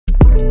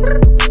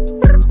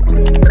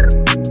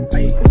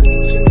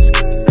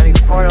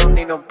Don't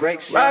need no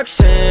breaks.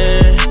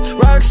 Roxanne,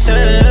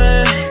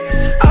 Roxanne,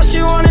 all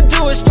she wanna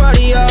do is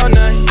party all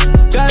night.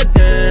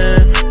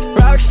 Goddamn,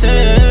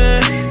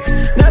 Roxanne,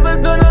 never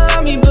gonna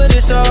love me, but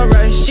it's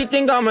alright. She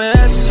think I'm an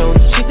asshole,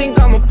 she think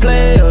I'm a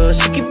player.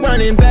 She keep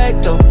running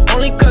back though,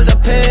 only cause I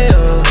pay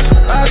her.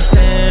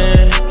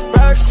 Roxanne,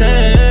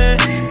 Roxanne,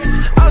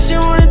 all she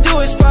wanna do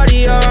is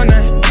party all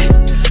night.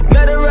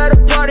 Met her at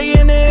a party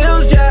in the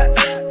hills, yeah.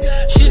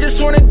 She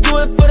just wanna do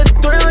it for the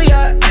thrill,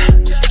 yeah.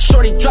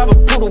 Shorty drive a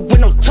poodle with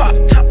no top.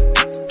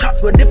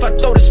 But if I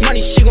throw this money,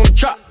 she gon'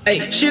 drop.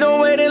 Ay. She don't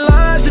wait in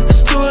lines if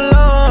it's too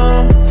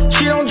long.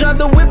 She don't drive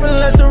the whip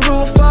unless the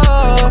roof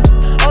off.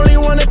 Only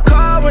want a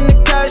car when the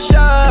cash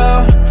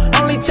out.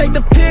 Only take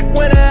the pic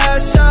when the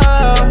ass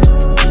out.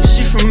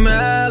 She from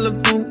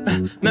Malibu,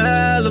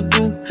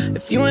 Malibu.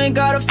 If you ain't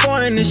got a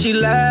foreign, then she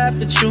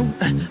laugh at you.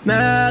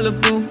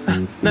 Malibu,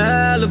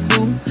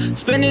 Malibu.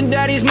 Spending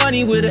daddy's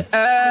money with an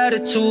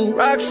attitude.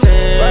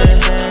 Roxanne,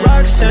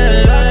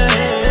 Roxanne,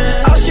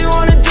 Roxanne. All she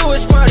wanna do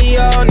is party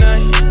all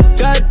night.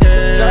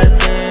 Goddamn,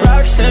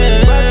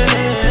 Roxanne,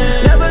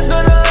 Roxanne. Never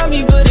gonna love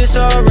me, but it's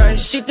alright.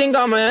 She think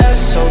I'm an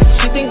asshole,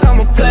 she think I'm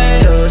a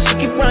player. She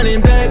keep running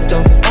back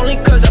though, only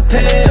cause I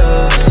pay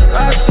her.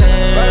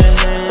 Roxanne,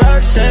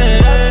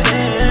 Roxanne,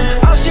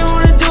 Roxanne. All she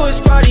wanna do is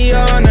party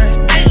all night.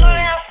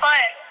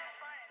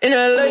 In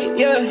LA,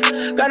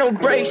 yeah, got no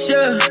brakes,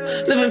 yeah.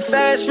 Living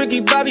fast, Ricky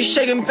Bobby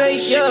shaking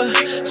bait, yeah.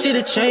 See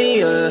the chain,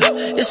 yeah,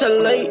 it's a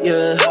late,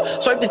 yeah.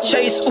 Swipe the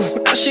chase,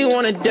 ooh, now she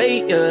wanna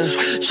date, yeah.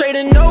 Straight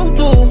and no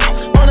blue,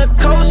 on the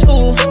coast,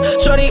 ooh.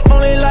 Shorty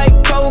only like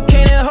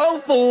cocaine and Whole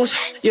Foods,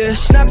 yeah.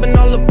 Snapping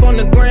all up on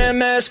the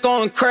grandmas,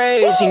 going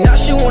crazy. Now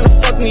she wanna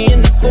fuck me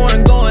in the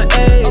foreign, going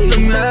ayy. Up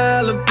in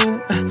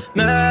Malibu,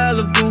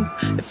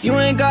 Malibu. If you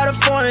ain't got a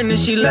foreign, then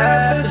she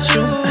laugh at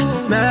you.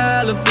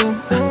 Malibu,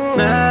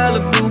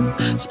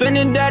 Malibu.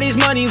 Spending daddy's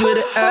money with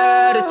an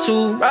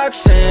attitude.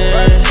 Roxanne,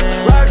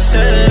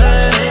 Roxanne,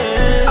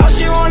 Roxanne. All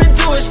she wanna